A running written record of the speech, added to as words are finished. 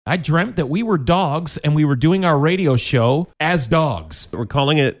I dreamt that we were dogs and we were doing our radio show as dogs. We're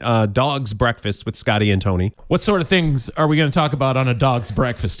calling it Dog's Breakfast with Scotty and Tony. What sort of things are we going to talk about on a dog's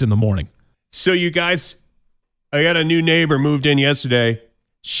breakfast in the morning? So you guys, I got a new neighbor moved in yesterday.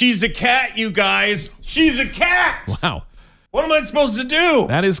 She's a cat, you guys. She's a cat. Wow. What am I supposed to do?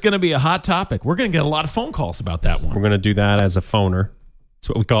 That is going to be a hot topic. We're going to get a lot of phone calls about that one. We're going to do that as a phoner. That's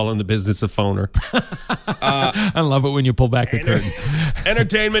what we call in the business of phoner. I love it when you pull back the curtain.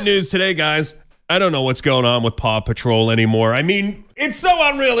 Entertainment news today, guys. I don't know what's going on with Paw Patrol anymore. I mean, it's so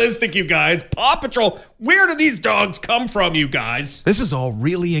unrealistic, you guys. Paw Patrol, where do these dogs come from, you guys? This is all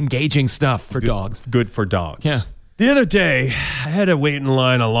really engaging stuff for dogs. Good for dogs. Yeah. The other day, I had to wait in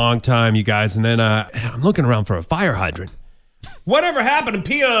line a long time, you guys, and then I'm looking around for a fire hydrant. Whatever happened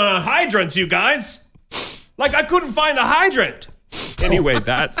to peeing on hydrants, you guys? Like, I couldn't find the hydrant. Anyway,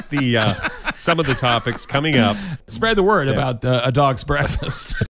 that's the some of the topics coming up. Spread the word about a dog's breakfast.